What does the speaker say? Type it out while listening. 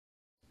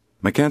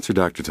My cancer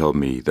doctor told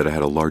me that I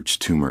had a large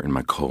tumor in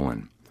my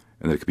colon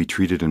and that it could be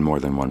treated in more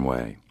than one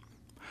way.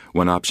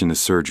 One option is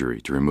surgery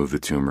to remove the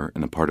tumor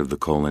and the part of the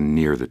colon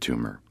near the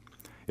tumor.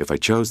 If I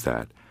chose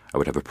that, I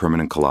would have a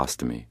permanent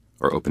colostomy,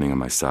 or opening on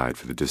my side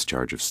for the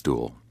discharge of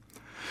stool.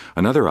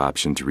 Another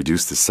option to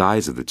reduce the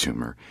size of the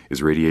tumor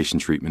is radiation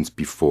treatments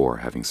before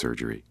having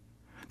surgery.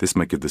 This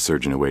might give the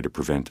surgeon a way to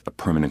prevent a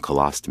permanent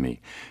colostomy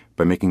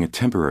by making a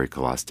temporary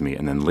colostomy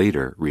and then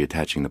later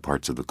reattaching the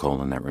parts of the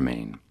colon that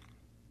remain.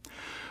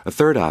 A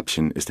third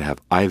option is to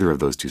have either of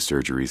those two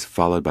surgeries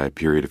followed by a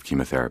period of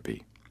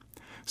chemotherapy.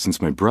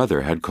 Since my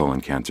brother had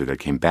colon cancer that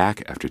came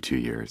back after 2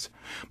 years,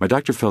 my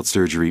doctor felt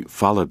surgery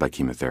followed by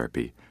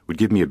chemotherapy would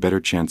give me a better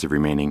chance of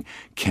remaining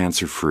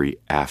cancer-free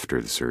after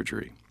the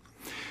surgery.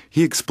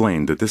 He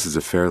explained that this is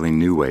a fairly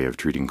new way of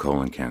treating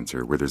colon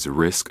cancer where there's a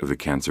risk of the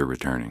cancer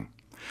returning.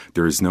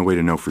 There is no way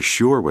to know for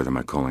sure whether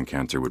my colon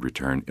cancer would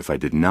return if I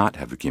did not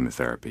have the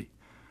chemotherapy.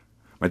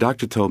 My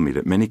doctor told me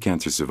that many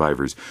cancer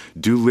survivors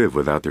do live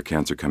without their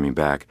cancer coming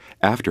back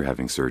after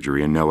having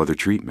surgery and no other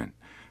treatment.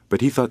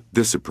 But he thought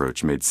this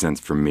approach made sense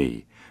for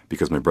me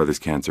because my brother's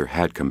cancer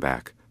had come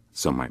back,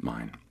 so might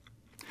mine.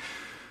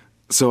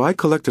 So I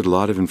collected a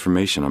lot of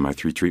information on my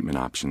 3 treatment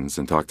options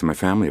and talked to my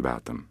family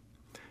about them.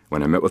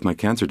 When I met with my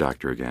cancer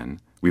doctor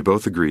again, we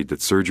both agreed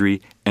that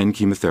surgery and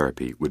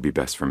chemotherapy would be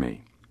best for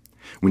me.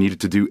 We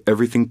needed to do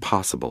everything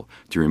possible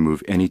to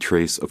remove any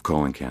trace of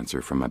colon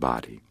cancer from my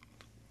body.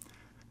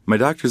 My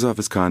doctor's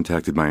office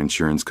contacted my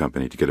insurance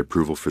company to get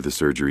approval for the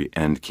surgery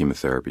and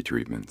chemotherapy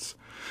treatments.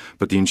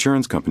 But the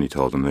insurance company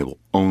told them they will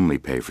only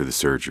pay for the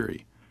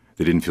surgery.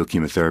 They didn't feel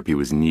chemotherapy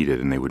was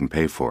needed and they wouldn't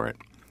pay for it.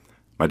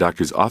 My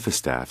doctor's office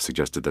staff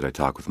suggested that I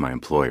talk with my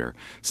employer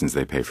since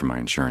they pay for my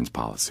insurance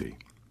policy.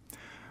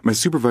 My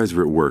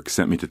supervisor at work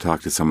sent me to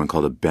talk to someone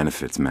called a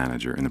benefits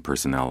manager in the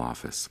personnel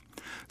office.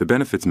 The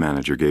benefits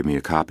manager gave me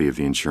a copy of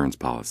the insurance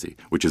policy,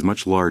 which is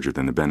much larger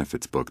than the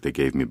benefits book they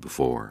gave me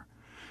before.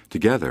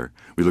 Together,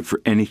 we looked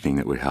for anything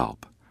that would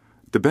help.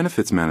 The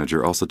benefits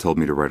manager also told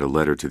me to write a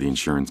letter to the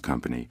insurance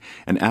company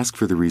and ask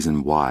for the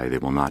reason why they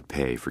will not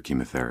pay for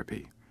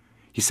chemotherapy.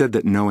 He said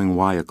that knowing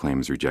why a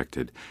claim is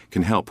rejected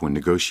can help when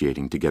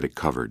negotiating to get it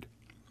covered.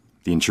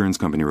 The insurance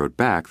company wrote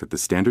back that the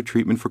standard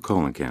treatment for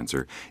colon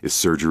cancer is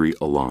surgery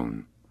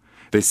alone.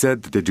 They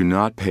said that they do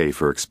not pay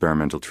for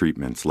experimental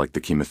treatments like the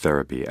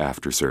chemotherapy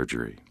after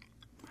surgery.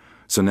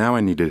 So now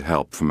I needed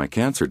help from my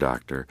cancer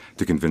doctor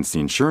to convince the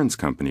insurance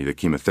company that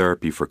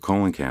chemotherapy for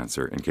colon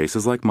cancer in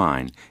cases like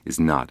mine is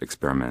not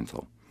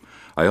experimental.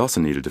 I also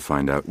needed to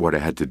find out what I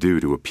had to do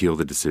to appeal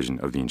the decision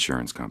of the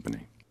insurance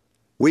company.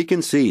 We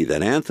can see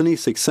that Anthony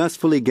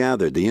successfully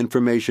gathered the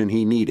information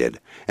he needed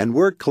and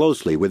worked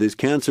closely with his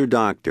cancer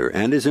doctor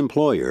and his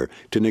employer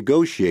to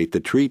negotiate the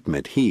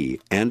treatment he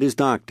and his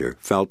doctor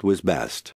felt was best.